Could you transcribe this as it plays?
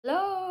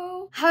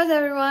How's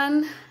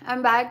everyone?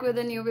 I'm back with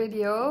a new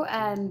video,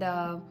 and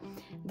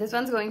this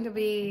one's going to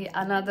be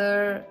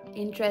another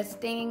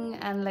interesting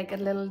and like a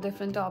little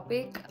different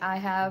topic. I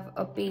have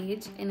a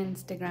page in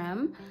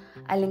Instagram,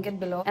 I'll link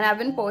it below, and I've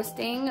been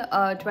posting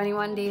a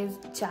 21 days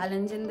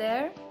challenge in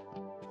there.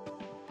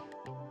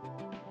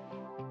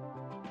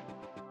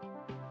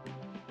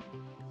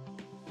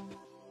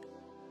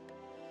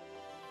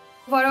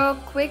 For a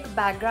quick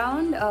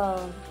background,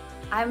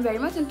 I'm very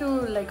much into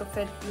like a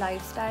fit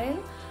lifestyle.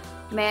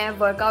 मैं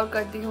workout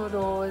करती हूँ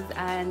रोज़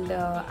and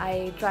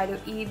I try to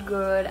eat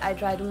good, I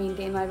try to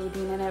maintain my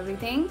routine and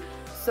everything.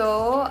 So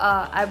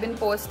I've been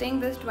posting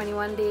this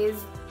 21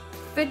 days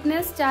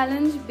fitness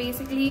challenge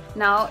basically.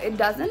 Now it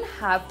doesn't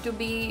have to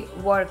be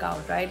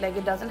workout, right? Like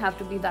it doesn't have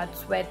to be that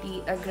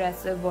sweaty,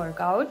 aggressive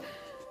workout.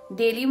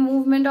 Daily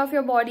movement of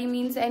your body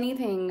means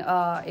anything.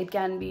 It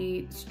can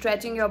be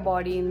stretching your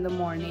body in the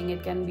morning.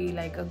 It can be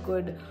like a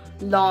good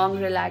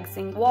long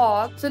relaxing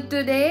walk. So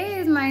today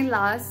is my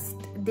last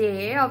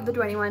day of the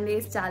 21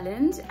 days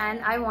challenge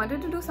and I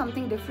wanted to do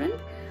something different.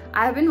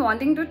 I've been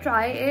wanting to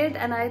try it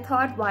and I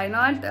thought, why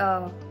not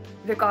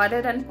record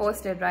it and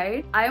post it,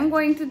 right? I am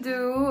going to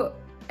do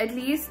at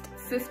least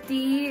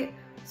 50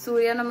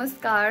 Surya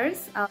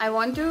Namaskars. I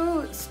want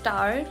to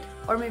start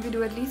or maybe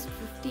do at least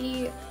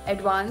 50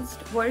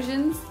 advanced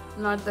versions,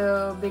 not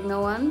the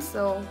beginner ones.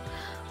 So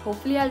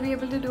hopefully I'll be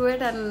able to do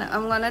it and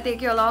I'm gonna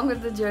take you along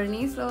with the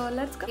journey. So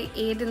let's go.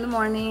 8 in the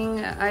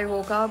morning, I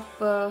woke up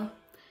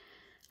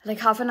like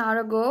half an hour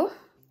ago.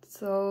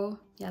 So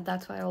yeah,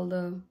 that's why all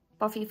the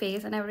puffy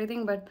face and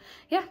everything. But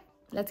yeah,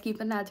 let's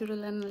keep it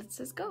natural and let's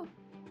just go.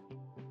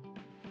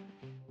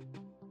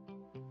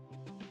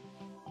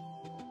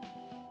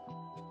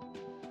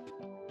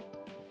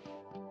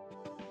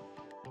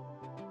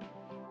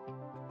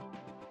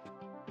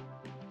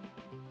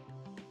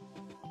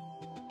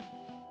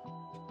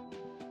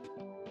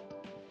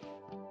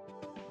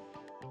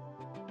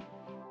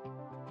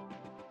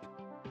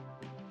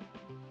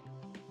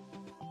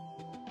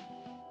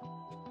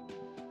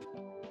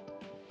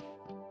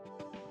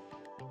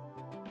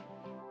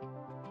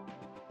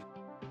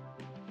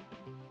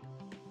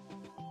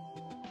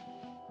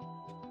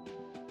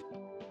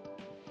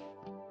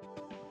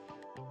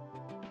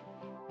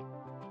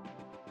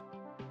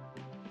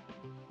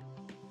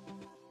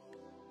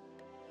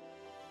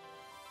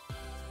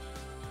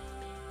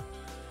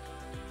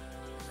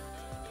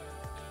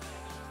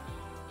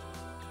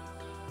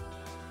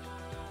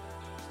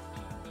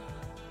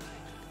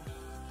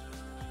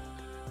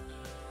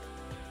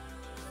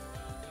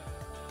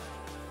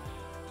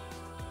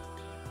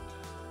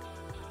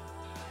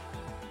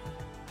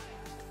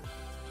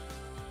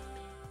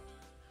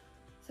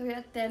 So we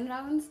are 10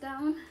 rounds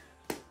down.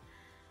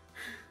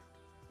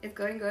 It's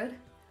going good.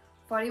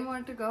 40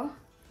 more to go.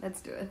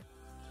 Let's do it.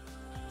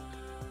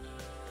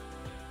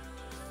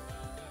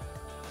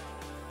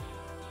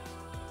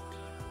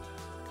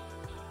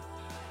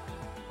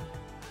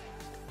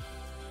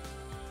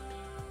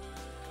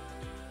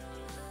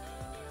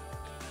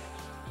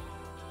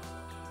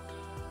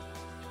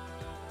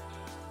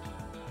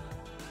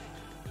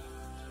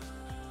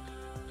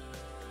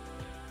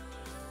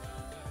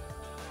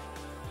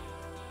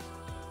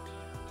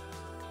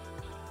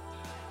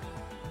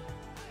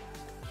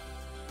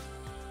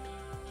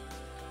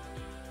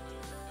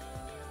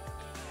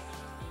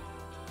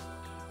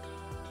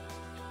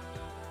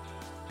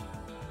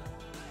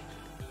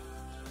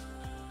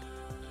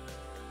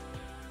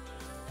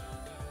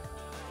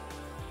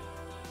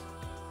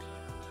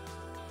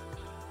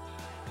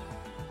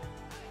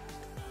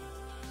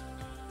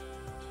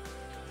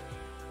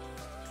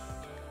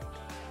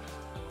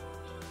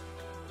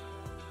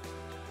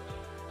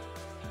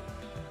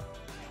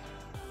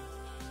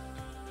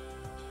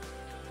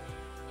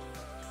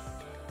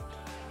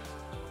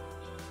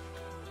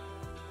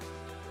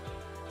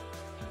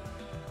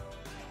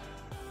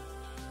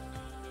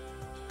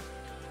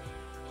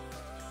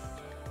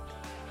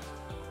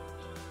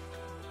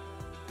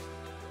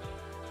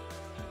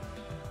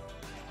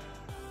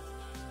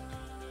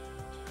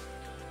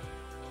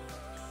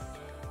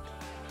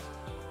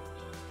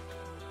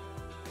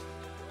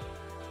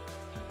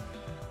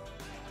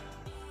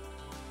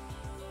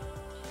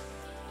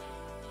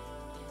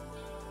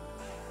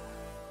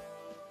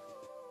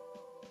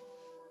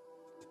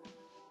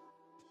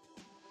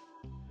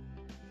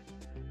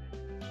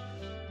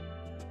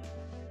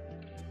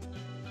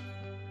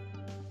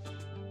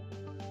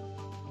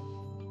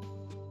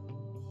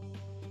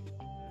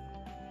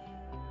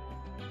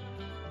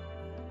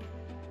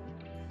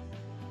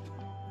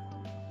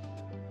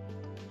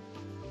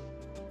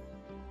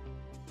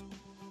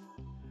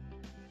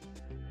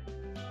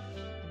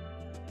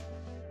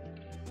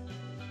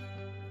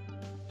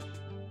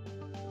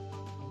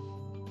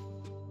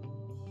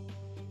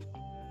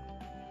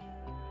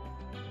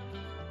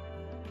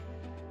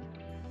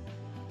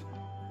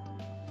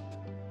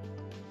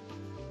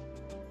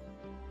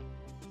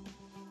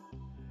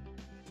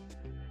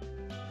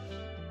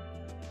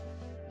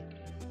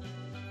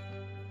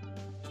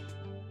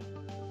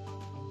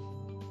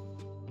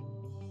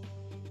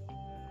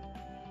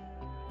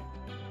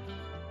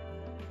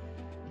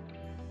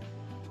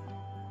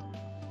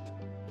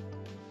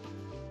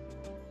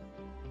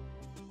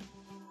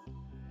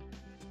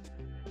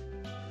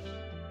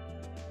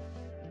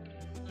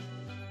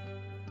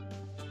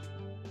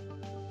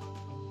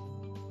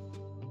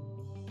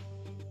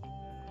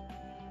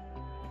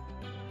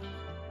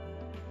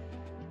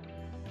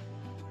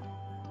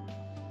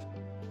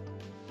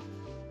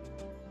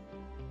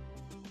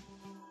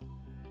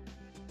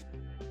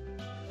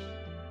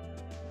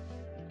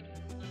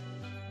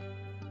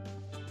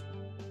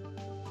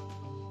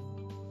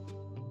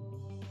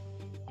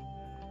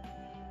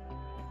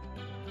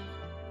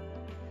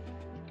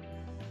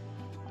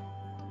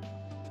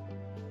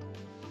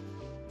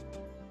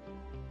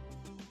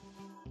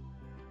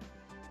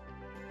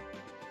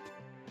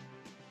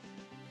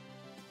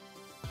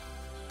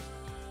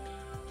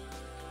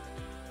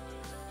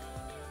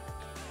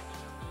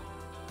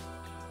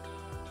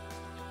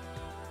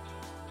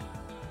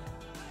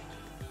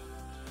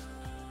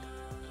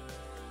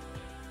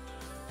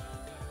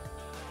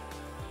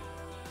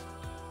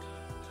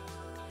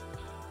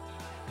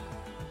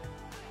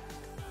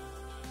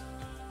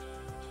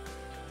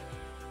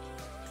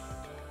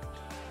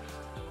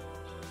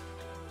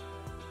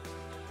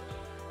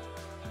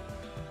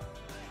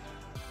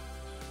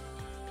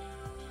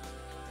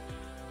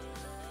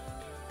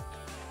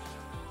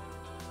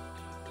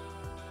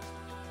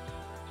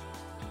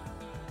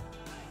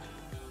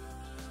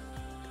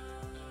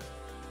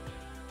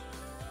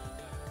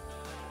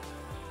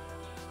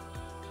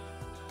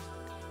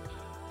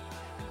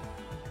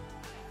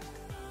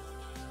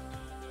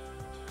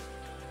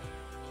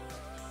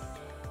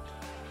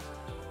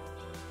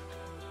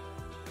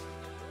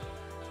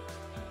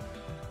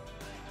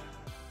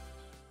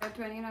 We're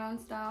 20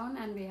 rounds down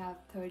and we have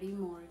 30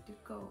 more to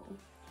go.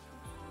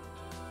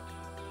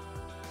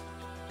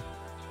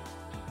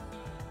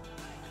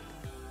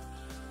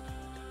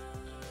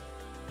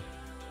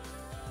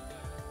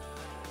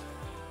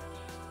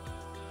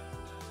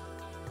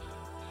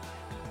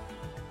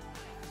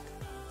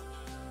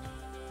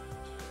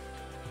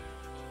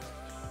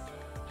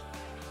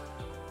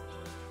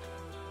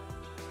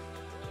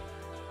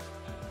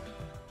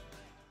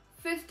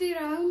 "50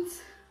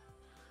 rounds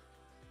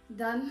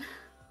done."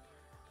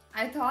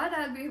 I thought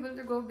I'll be able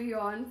to go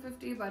beyond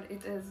 50, but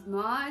it is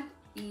not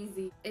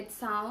easy. It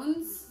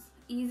sounds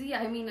easy.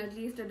 I mean, at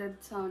least it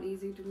did sound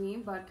easy to me,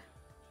 but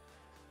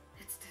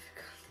it's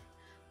difficult.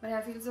 But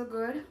I feel so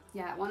good.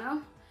 Yeah, I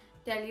wanna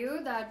tell you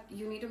that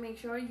you need to make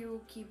sure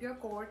you keep your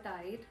core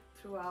tight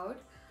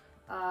throughout,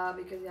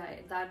 because yeah,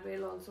 that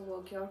will also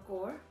work your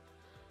core.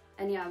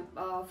 And yeah,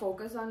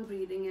 focus on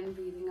breathing in,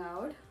 breathing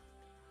out.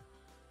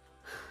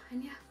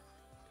 And yeah,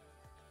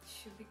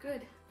 should be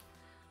good.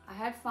 I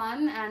had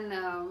fun, and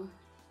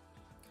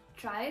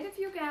try it if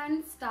you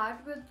can.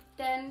 Start with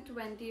 10,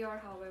 20 or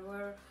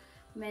however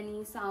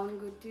many sound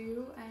good to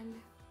you, and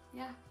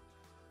yeah,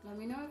 let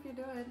me know if you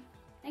do it.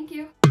 Thank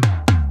you.